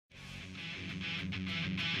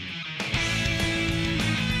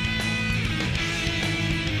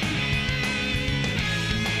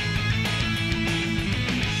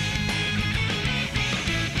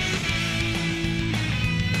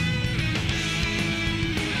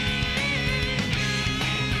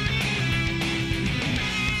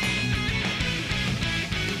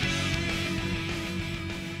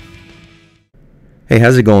Hey,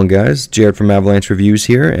 how's it going, guys? Jared from Avalanche Reviews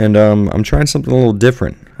here, and I'm trying something a little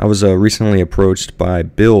different. I was recently approached by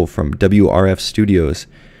Bill from WRF Studios,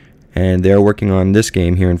 and they're working on this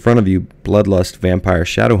game here in front of you, Bloodlust Vampire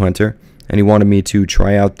Shadowhunter, and he wanted me to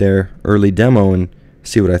try out their early demo and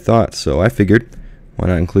see what I thought, so I figured, why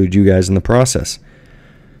not include you guys in the process?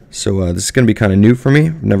 So this is going to be kind of new for me.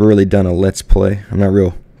 I've never really done a Let's Play. I'm not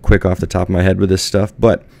real quick off the top of my head with this stuff,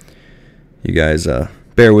 but you guys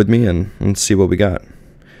bear with me and let's see what we got.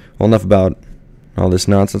 Well, enough about all this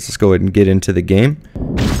nonsense. Let's go ahead and get into the game.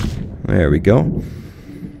 There we go.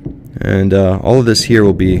 And all of this here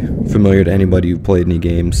will be familiar to anybody who played any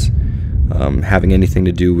games having anything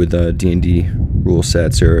to do with D&D rule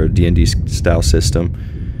sets or D&D style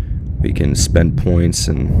system. We can spend points,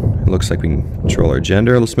 and it looks like we can control our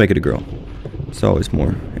gender. Let's make it a girl. It's always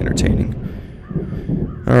more entertaining.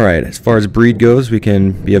 Alright, as far as breed goes, we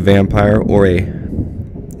can be a vampire or a,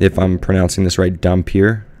 if I'm pronouncing this right,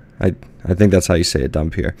 Vampire. I think that's how you say it,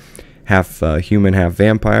 Vampire. Half human, half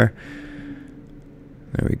vampire.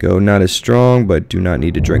 There we go. Not as strong, but do not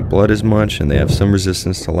need to drink blood as much, and they have some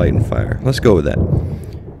resistance to light and fire. Let's go with that.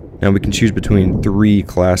 Now we can choose between 3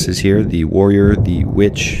 classes here: the warrior, the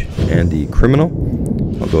witch, and the criminal.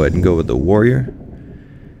 I'll go ahead and go with the warrior.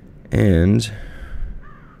 And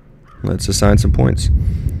let's assign some points.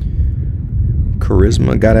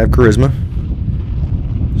 Charisma, gotta have charisma.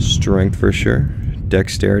 Strength for sure.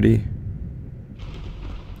 Dexterity.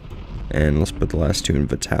 And let's put the last 2 in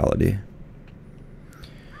vitality.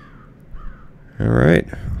 Alright.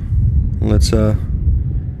 Let's, oh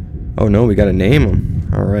no, we gotta name them.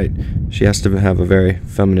 Alright. She has to have a very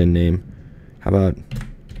feminine name. How about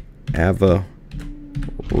Ava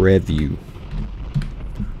Review?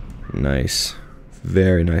 Nice.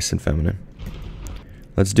 Very nice and feminine.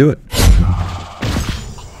 Let's do it.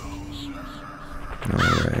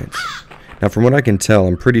 Alright. Now, from what I can tell,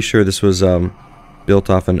 I'm pretty sure this was built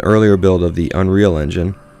off an earlier build of the Unreal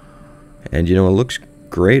Engine. And, you know, it looks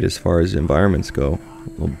great as far as environments go. A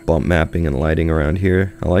little bump mapping and lighting around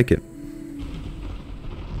here. I like it.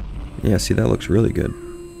 Yeah, see, that looks really good.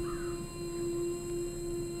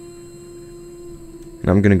 And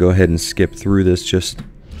I'm going to go ahead and skip through this just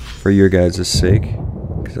for your guys' sake,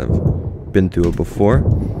 because I've been through it before.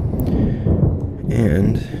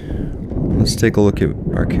 And let's take a look at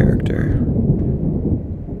our character.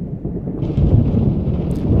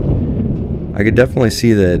 I could definitely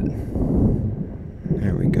see that.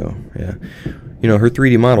 There we go. Yeah. You know, her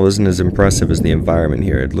 3D model isn't as impressive as the environment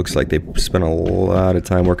here. It looks like they spent a lot of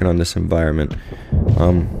time working on this environment.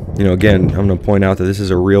 You know, again, I'm going to point out that this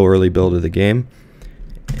is a real early build of the game.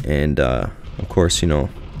 And, of course, you know,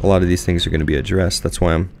 a lot of these things are going to be addressed. That's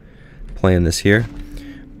why I'm playing this here.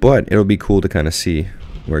 But it'll be cool to kind of see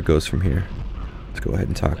where it goes from here. Let's go ahead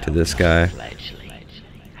and talk to this guy.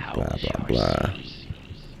 Blah, blah, blah.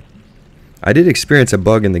 I did experience a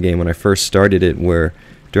bug in the game when I first started it where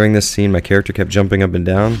during this scene my character kept jumping up and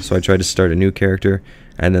down, so I tried to start a new character,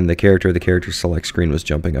 and then the character select screen was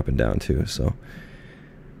jumping up and down too, so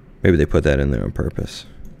maybe they put that in there on purpose.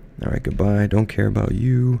 Alright, goodbye. Don't care about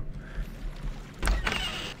you.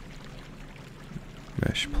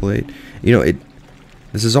 Mesh plate. You know,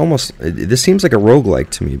 this is almost, this seems like a roguelike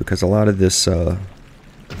to me, because a lot of this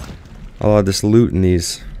loot in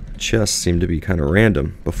these chests seem to be kind of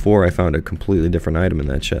random. Before I found a completely different item in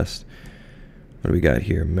that chest. What do we got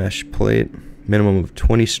here? Mesh plate. Minimum of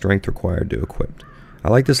 20 strength required to equip. I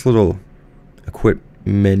like this little equip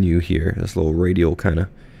menu here. This little radial kind of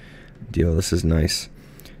deal. This is nice.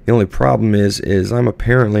 The only problem is I'm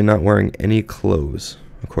apparently not wearing any clothes,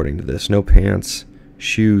 according to this. No pants,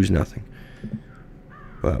 shoes, nothing.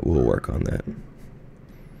 But we'll work on that.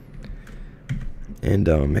 And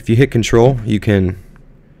if you hit control, you can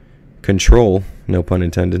control, no pun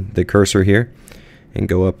intended, the cursor here and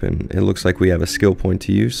go up, and it looks like we have a skill point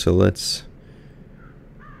to use, so let's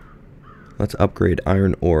upgrade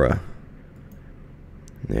Iron Aura.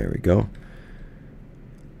 There we go.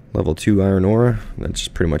 Level 2 Iron Aura. That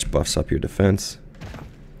just pretty much buffs up your defense.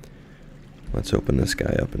 Let's open this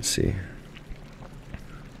guy up and see.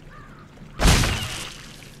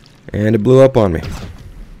 And it blew up on me.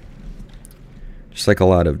 Just like a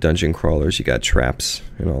lot of dungeon crawlers, you got traps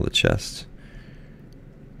in all the chests.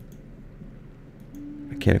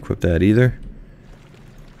 I can't equip that either.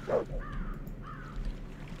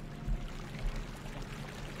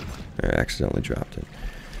 I accidentally dropped it.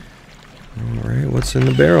 Alright, what's in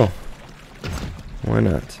the barrel? Why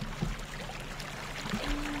not?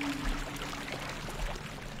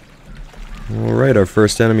 Alright, our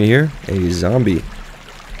first enemy here, a zombie.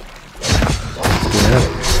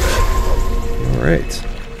 Alright.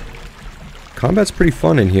 Combat's pretty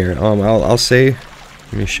fun in here. I'll say,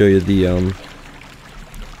 let me show you the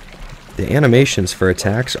animations for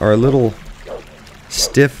attacks are a little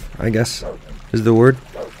stiff, I guess is the word.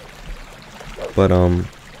 But you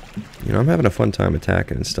know, I'm having a fun time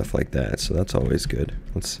attacking and stuff like that, so that's always good.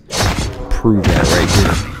 Let's prove that right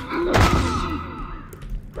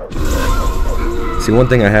here. See, one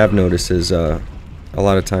thing I have noticed is a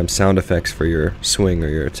lot of times sound effects for your swing or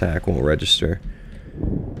your attack won't register.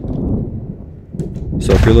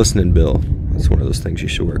 So if you're listening, Bill, that's one of those things you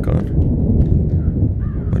should work on.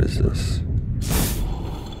 What is this?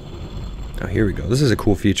 Oh, here we go. This is a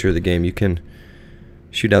cool feature of the game. You can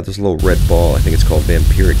shoot out this little red ball. I think it's called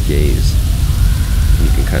Vampiric Gaze. And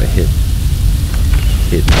you can kind of hit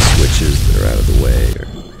switches that are out of the way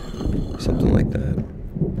or something like that.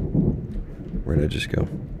 Where did I just go?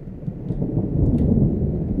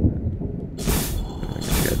 I guess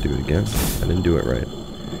I gotta do it again. I didn't do it right.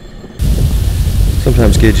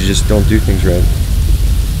 Sometimes, kids, you just don't do things right.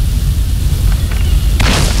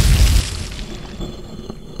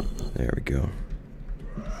 There we go.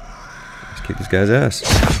 Let's kick this guy's ass.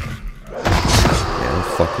 Yeah, don't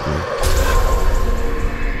fuck with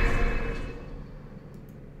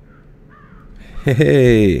me.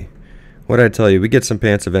 Hey! What did I tell you? We get some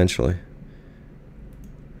pants eventually.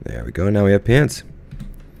 There we go. Now we have pants.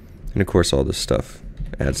 And of course, all this stuff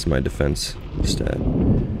adds to my defense stat.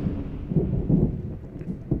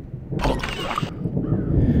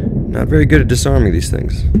 Not very good at disarming these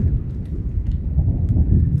things.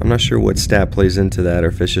 I'm not sure what stat plays into that or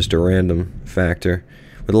if it's just a random factor.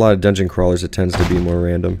 With a lot of dungeon crawlers, it tends to be more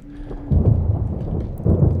random.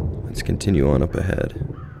 Let's continue on up ahead.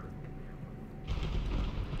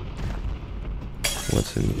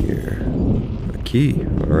 What's in here? A key.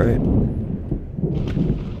 Alright.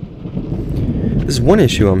 This is one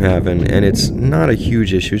issue I'm having, and it's not a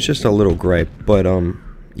huge issue, it's just a little gripe, but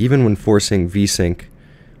even when forcing VSync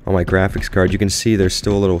on my graphics card, you can see there's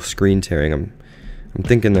still a little screen tearing. I'm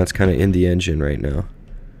thinking that's kind of in the engine right now.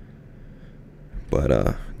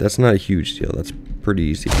 But that's not a huge deal. That's pretty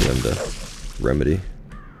easy for them to remedy,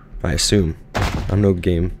 I assume. I'm no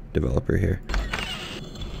game developer here.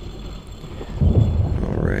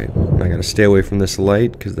 Alright, I gotta stay away from this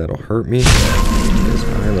light because that'll hurt me. Because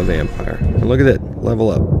I'm a vampire. And look at it, level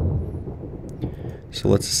up. So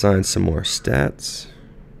let's assign some more stats.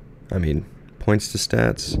 I mean, points to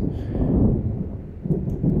stats.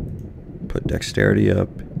 Put dexterity up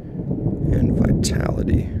and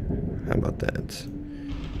vitality. How about that?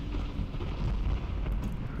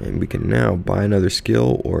 And we can now buy another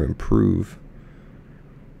skill or improve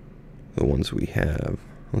the ones we have.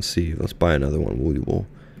 Let's see, let's buy another one. We will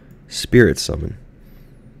spirit summon.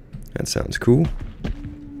 That sounds cool.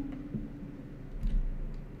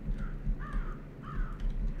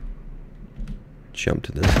 Jump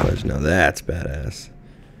to this ledge. Now that's badass.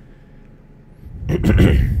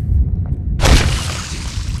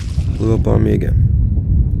 Blew up on me again.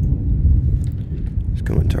 Let's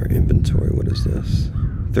go into our inventory. What is this?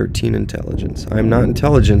 13 intelligence. I am not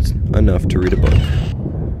intelligent enough to read a book.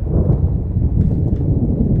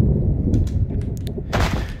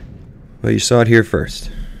 Well, you saw it here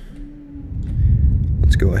first.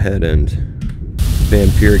 Let's go ahead and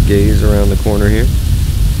vampiric gaze around the corner here.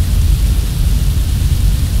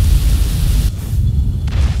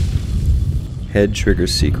 Head trigger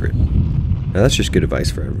secret. Now that's just good advice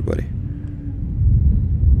for everybody.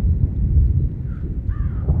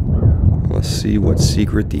 Let's see what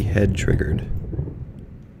secret the head triggered.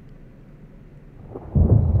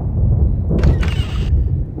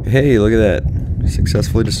 Hey, look at that.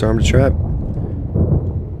 Successfully disarmed a trap.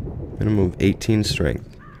 Minimum of 18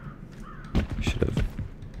 strength. Should have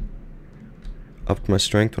upped my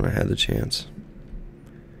strength when I had the chance.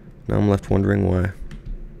 Now I'm left wondering why.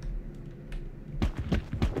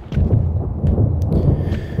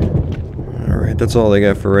 Alright, that's all I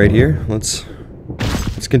got for right here. Let's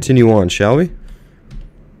continue on, shall we?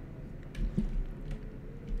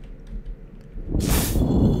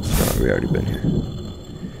 Oh, we already been here.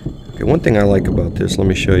 Okay, one thing I like about this, let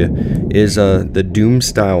me show you, is the Doom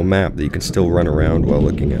style map that you can still run around while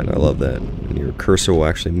looking at. I love that. And your cursor will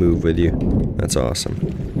actually move with you. That's awesome.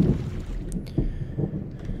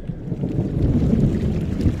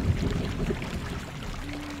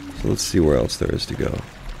 So let's see where else there is to go.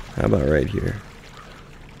 How about right here?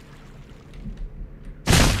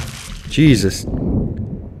 Jesus.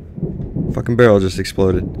 Fucking barrel just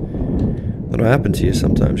exploded. What'll happen to you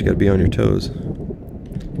sometimes? You gotta be on your toes.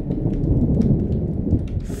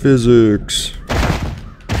 Physics.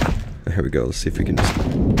 There we go. Let's see if we can just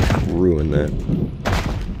ruin that.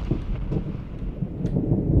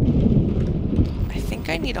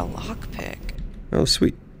 need a lockpick. Oh,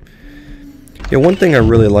 sweet. Yeah, one thing I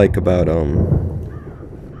really like about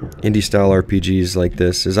indie-style RPGs like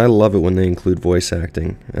this is I love it when they include voice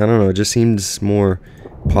acting. I don't know, it just seems more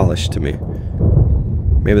polished to me.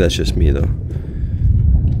 Maybe that's just me, though.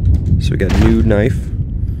 So we got a new knife.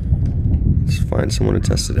 Let's find someone to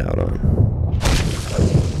test it out on.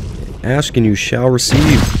 Ask and you shall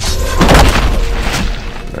receive.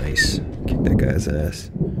 Nice. Kick that guy's ass.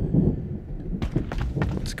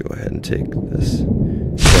 Let's go ahead and take this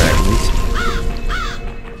fragment.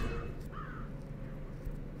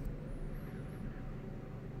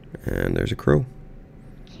 And there's a crow.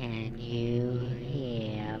 Can you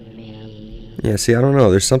hear me? Yeah, see, I don't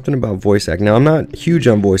know. There's something about voice acting. Now, I'm not huge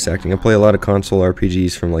on voice acting. I play a lot of console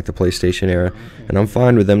RPGs from like the PlayStation era, and I'm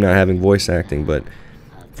fine with them not having voice acting, but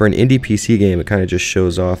for an indie PC game, it kind of just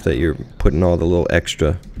shows off that you're putting all the little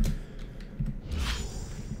extra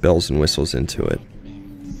bells and whistles into it.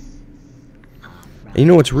 And you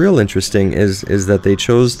know what's real interesting is that they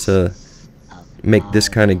chose to make this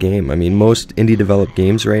kind of game. I mean, most indie developed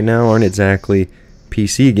games right now aren't exactly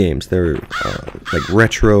PC games. They're like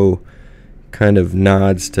retro kind of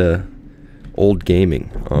nods to old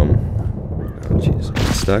gaming. Oh jeez,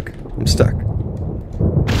 I'm stuck. I'm stuck.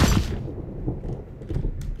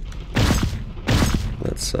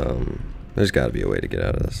 Let's there's got to be a way to get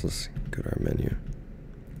out of this. Let's go to our menu.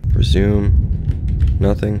 Resume.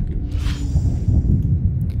 Nothing.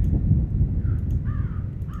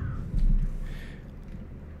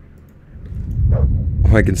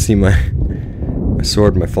 Oh, I can see my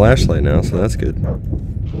sword and my flashlight now, so that's good.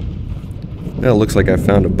 Well, it looks like I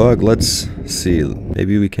found a bug. Let's see.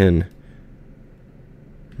 Maybe we can...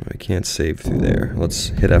 I can't save through there. Let's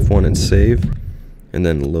hit F1 and save, and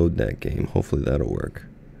then load that game. Hopefully that'll work.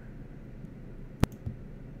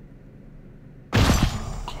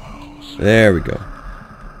 There we go.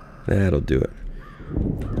 That'll do it.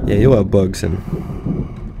 Yeah, you'll have bugs in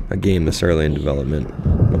a game this early in development,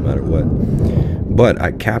 no matter what. But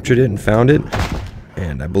I captured it and found it,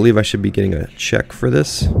 and I believe I should be getting a check for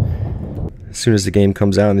this. As soon as the game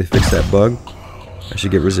comes out and they fix that bug, I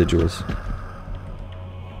should get residuals.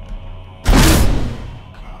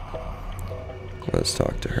 Let's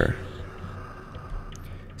talk to her.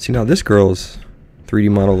 See, now this girl's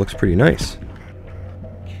 3D model looks pretty nice.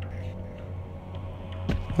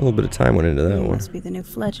 A little bit of time went into that one. Must be the new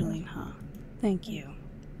fledgling, huh? Thank you.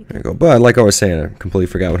 There you go. But like I was saying, I completely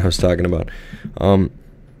forgot what I was talking about.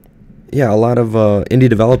 Yeah, a lot of indie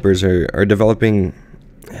developers are developing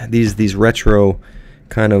these retro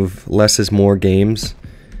kind of less is more games.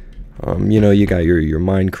 You know, you got your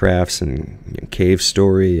Minecrafts and Cave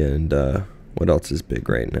Story, and what else is big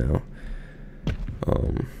right now?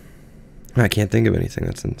 I can't think of anything.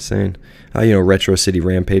 That's insane. You know, Retro City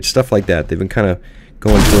Rampage, stuff like that. They've been kind of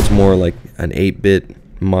going towards more like an 8-bit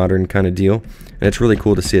modern kind of deal. And it's really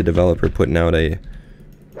cool to see a developer putting out a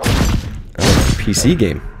PC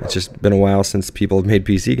game. It's just been a while since people have made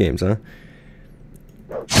PC games, huh?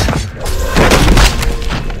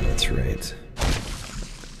 That's right.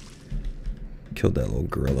 Killed that little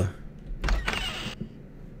gorilla.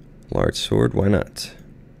 Large sword, why not?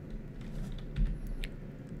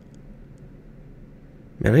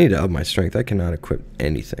 Man, I need to up my strength. I cannot equip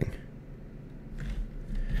anything.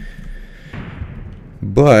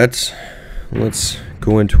 But let's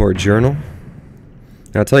go into our journal.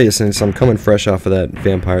 Now, I'll tell you, since I'm coming fresh off of that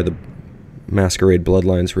Vampire the Masquerade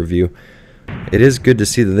Bloodlines review, it is good to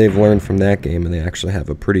see that they've learned from that game and they actually have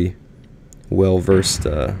a pretty well-versed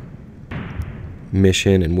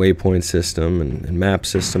mission and waypoint system and map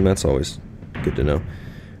system. That's always good to know.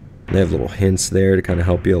 They have little hints there to kind of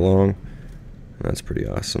help you along. That's pretty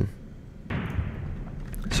awesome.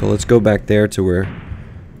 So let's go back there to where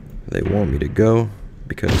they want me to go,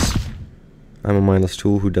 because I'm a mindless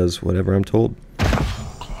tool who does whatever I'm told.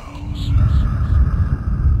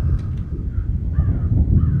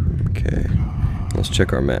 Okay, let's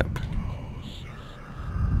check our map.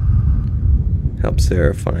 Helps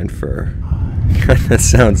there, find fur. That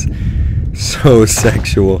sounds so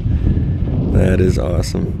sexual. That is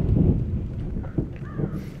awesome.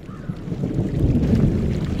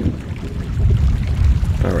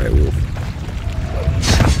 Alright, Wolf.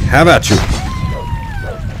 How about you?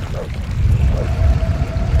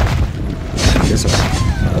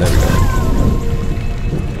 There we go.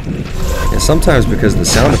 Yeah, sometimes because the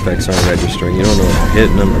sound effects aren't registering, you don't know if you're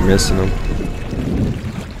hitting them or missing them.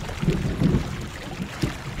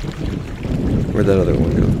 Where'd that other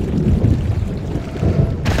one go?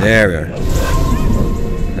 There we are.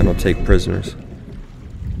 I don't take prisoners.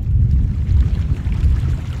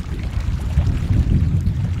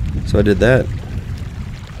 So I did that.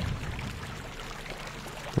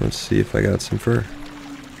 Let's see if I got some fur.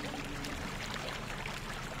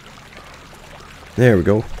 There we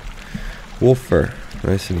go. Wolf fur.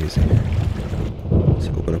 Nice and easy. Let's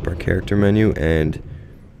open up our character menu and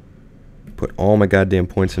put all my goddamn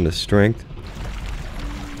points into strength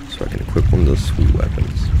so I can equip one of those sweet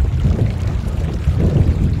weapons.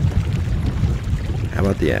 How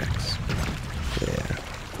about the axe? Yeah.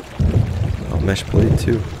 Oh, mesh blade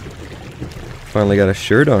too. Finally got a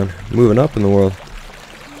shirt on. Moving up in the world.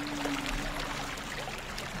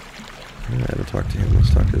 I haven't talked to him.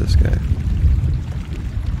 Let's talk to this guy.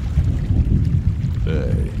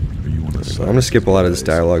 Hey, are you on the So I'm gonna skip a lot of this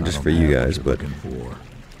dialogue just for you guys, but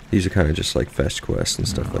these are kind of just like fetch quests and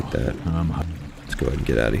stuff like that. Let's go ahead and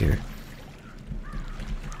get out of here.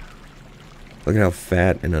 Look at how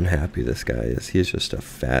fat and unhappy this guy is. He is just a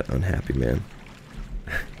fat, unhappy man.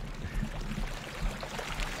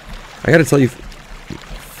 I gotta tell you,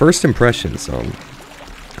 first impressions,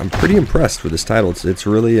 I'm pretty impressed with this title. It's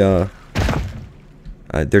really,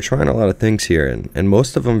 they're trying a lot of things here, and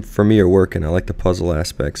most of them for me are working. I like the puzzle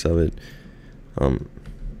aspects of it.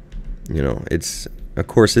 You know, of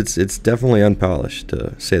course it's definitely unpolished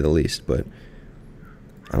to say the least, but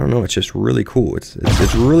I don't know, it's just really cool. It's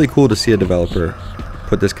really cool to see a developer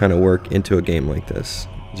put this kind of work into a game like this.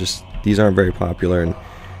 Just, these aren't very popular, and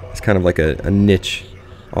it's kind of like a niche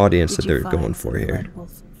audience that they're going for here.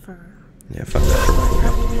 Yeah, I found that fur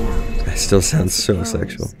for you. That still sounds so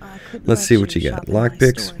sexual. Let's see what you got.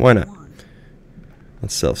 Lockpicks? Why not?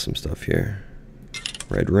 Let's sell some stuff here.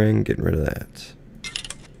 Red ring, getting rid of that.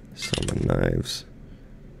 Summon knives.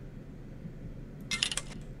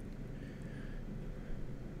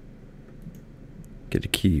 Get a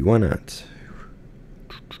key, why not?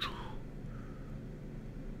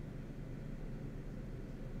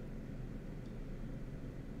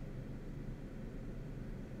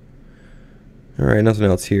 Alright, nothing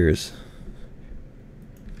else here is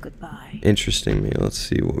Goodbye. interesting me. Let's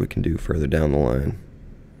see what we can do further down the line.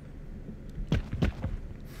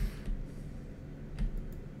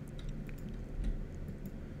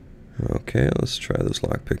 Okay, let's try those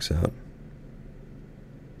lockpicks out.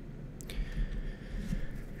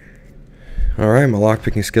 Alright, my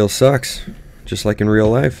lockpicking skill sucks, just like in real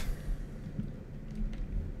life.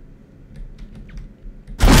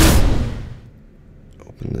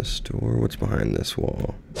 Open this door. What's behind this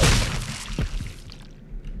wall?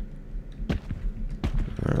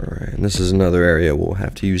 Alright, and this is another area we'll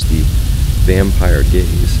have to use the vampire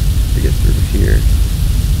gaze to get through here.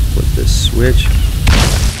 Flip this switch,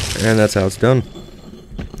 and that's how it's done.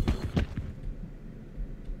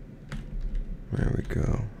 There we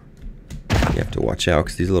go. You have to watch out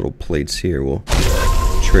because these little plates here will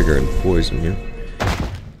trigger and poison you.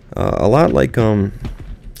 A lot like kind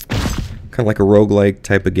of like a roguelike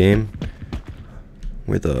type of game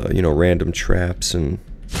with you know, random traps and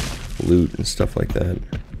loot and stuff like that.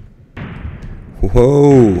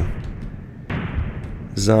 Whoa!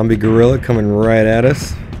 Zombie gorilla coming right at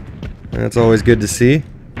us. That's always good to see.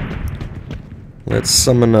 Let's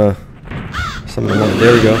summon him on.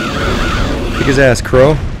 There we go. Kick his ass,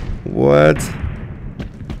 Crow. What?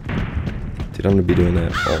 Dude, I'm gonna be doing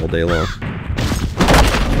that all day long.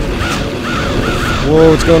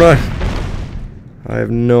 Whoa, what's going on? I have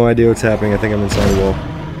no idea what's happening. I think I'm inside a wall.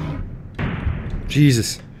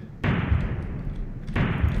 Jesus. There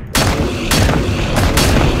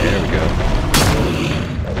we go.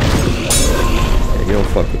 Yeah, you don't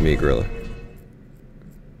fuck with me, gorilla.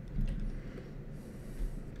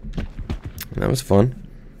 That was fun.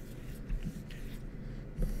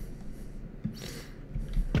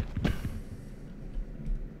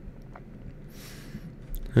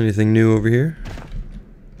 Anything new over here?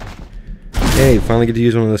 Hey, finally get to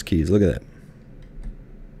use one of those keys. Look at that.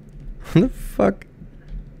 What the fuck?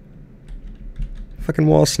 Fucking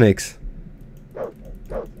wall snakes.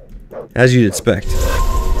 As you'd expect.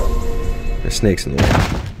 There's snakes in the wall.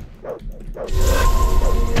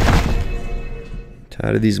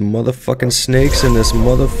 Tired of these motherfucking snakes in this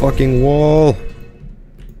motherfucking wall.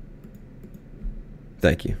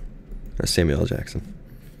 Thank you. That's Samuel L. Jackson.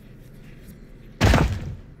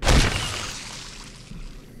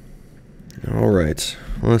 Alright,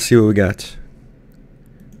 well, let's see what we got.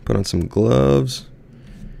 Put on some gloves.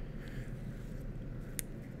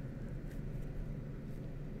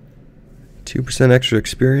 %2 extra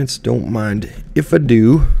experience, don't mind if I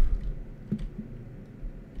do.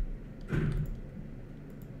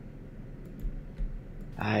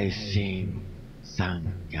 I sing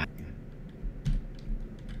Sangha.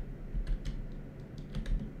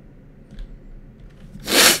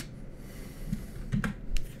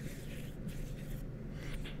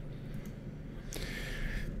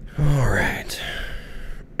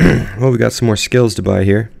 Well, we got some more skills to buy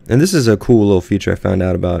here. And this is a cool little feature I found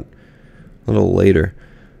out about a little later.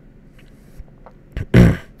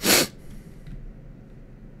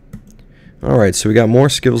 Alright, so we got more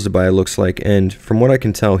skills to buy, it looks like. And from what I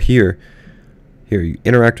can tell here, you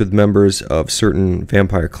interact with members of certain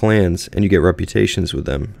vampire clans and you get reputations with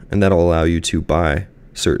them. And that'll allow you to buy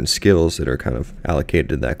certain skills that are kind of allocated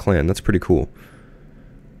to that clan. That's pretty cool.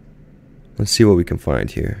 Let's see what we can find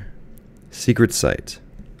here. Secret site.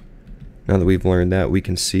 Now that we've learned that, we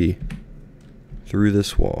can see through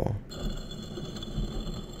this wall.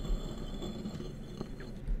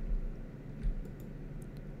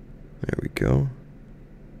 There we go.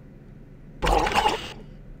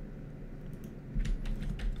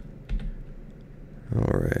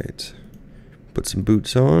 Alright. Put some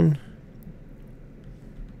boots on.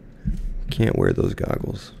 Can't wear those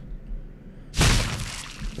goggles.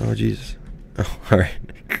 Oh, Jesus. Oh, alright.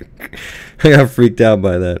 I got freaked out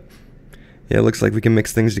by that. Yeah, it looks like we can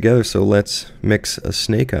mix things together, so let's mix a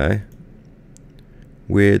snake eye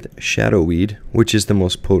with shadow weed, which is the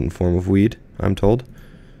most potent form of weed, I'm told.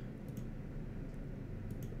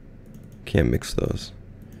 Can't mix those.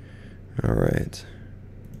 Alright.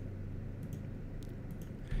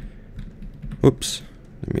 Whoops.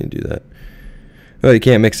 Didn't mean to do that. Oh, you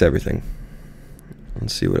can't mix everything.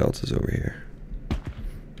 Let's see what else is over here.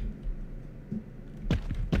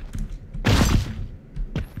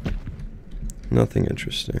 Nothing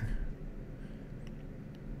interesting.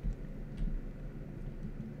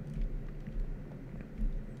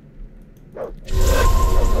 I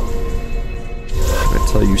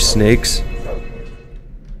tell you, snakes.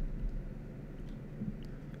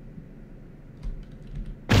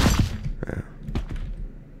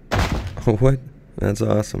 Oh, what? That's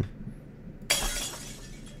awesome.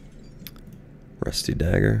 Rusty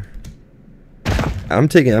dagger. I'm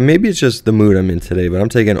taking, maybe it's just the mood I'm in today, but I'm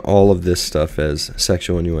taking all of this stuff as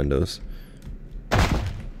sexual innuendos. I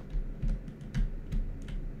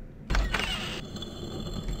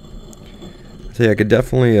tell you, I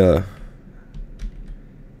definitely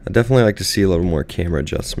like to see a little more camera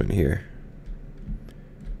adjustment here.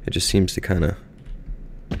 It just seems to kind of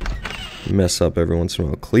mess up every once in a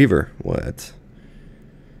while. Cleaver, what?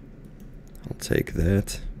 I'll take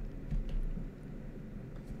that.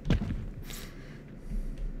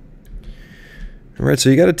 Alright, so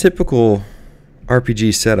you got a typical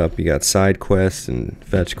RPG setup. You got side quests and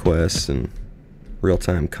fetch quests and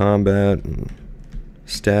real-time combat and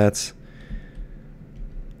stats.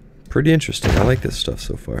 Pretty interesting. I like this stuff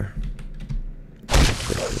so far.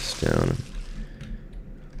 Put this down.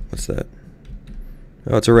 What's that?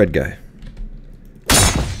 Oh, it's a red guy.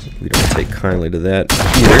 We don't take kindly to that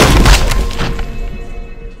either.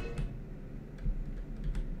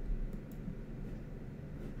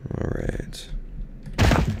 Alright.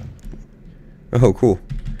 Oh, cool.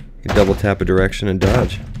 You can double tap a direction and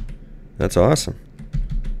dodge. That's awesome.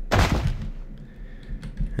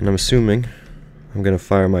 And I'm assuming I'm going to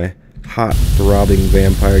fire my hot, throbbing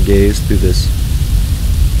vampire gaze through this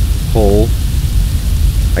hole.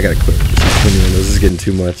 I gotta quit this. This is getting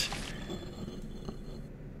too much.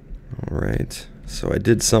 Alright. So I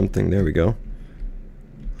did something. There we go.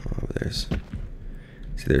 Oh, see,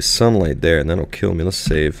 there's sunlight there, and that'll kill me. Let's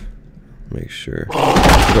save. Make sure.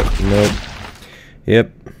 Nope.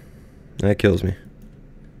 Yep. That kills me.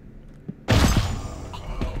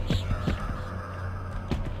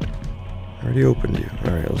 Already opened you.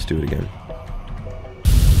 Alright, let's do it again.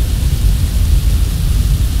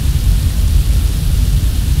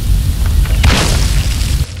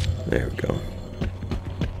 There we go.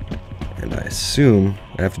 And I assume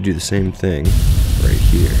I have to do the same thing right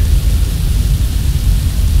here.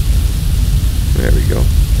 There we go.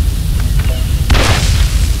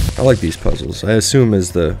 I like these puzzles. I assume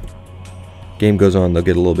as the game goes on they'll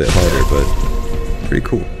get a little bit harder, but pretty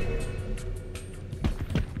cool.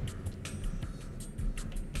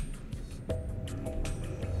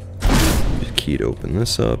 Just key to open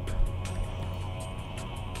this up.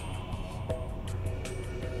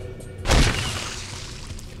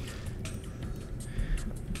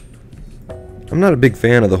 I'm not a big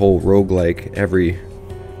fan of the whole roguelike, every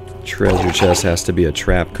treasure chest has to be a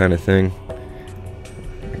trap kind of thing.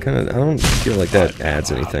 I don't feel like that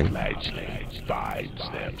adds anything. Finds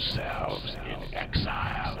themselves in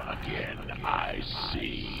exile again, I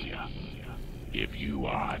see. If you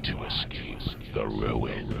are to escape the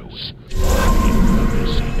ruins,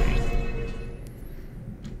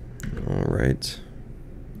 Alright.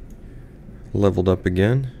 Leveled up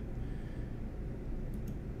again.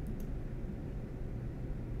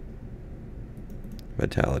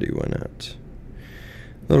 Vitality went out.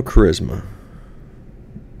 A little charisma.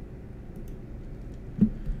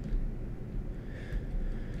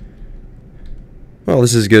 Well,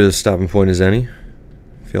 this is as good a stopping point as any.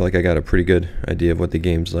 I feel like I got a pretty good idea of what the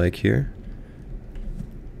game's like here.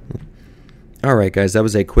 Alright guys, that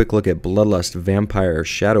was a quick look at Bloodlust Vampire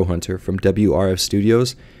Shadowhunter from WRF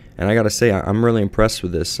Studios. And I gotta say, I'm really impressed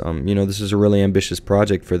with this. You know, this is a really ambitious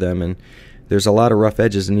project for them, and there's a lot of rough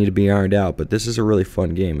edges that need to be ironed out, but this is a really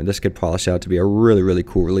fun game, and this could polish out to be a really, really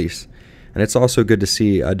cool release. And it's also good to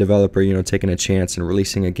see a developer, you know, taking a chance and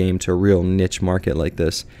releasing a game to a real niche market like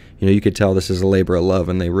this. You know, you could tell this is a labor of love,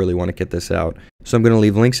 and they really want to get this out. So I'm going to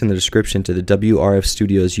leave links in the description to the WRF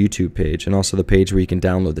Studios YouTube page, and also the page where you can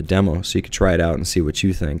download the demo, so you can try it out and see what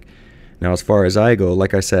you think. Now, as far as I go,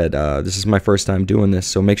 like I said, this is my first time doing this,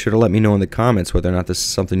 so make sure to let me know in the comments whether or not this is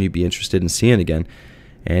something you'd be interested in seeing again.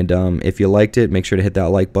 And if you liked it, make sure to hit that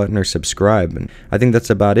like button or subscribe. And I think that's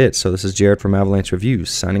about it. So this is Jared from Avalanche Reviews,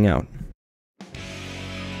 signing out.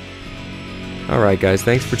 Alright guys,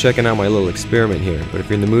 thanks for checking out my little experiment here, but if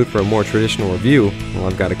you're in the mood for a more traditional review, well,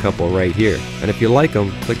 I've got a couple right here. And if you like them,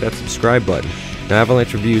 click that subscribe button. Now,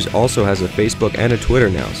 Avalanche Reviews also has a Facebook and a Twitter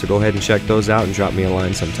now, so go ahead and check those out and drop me a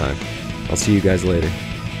line sometime. I'll see you guys later.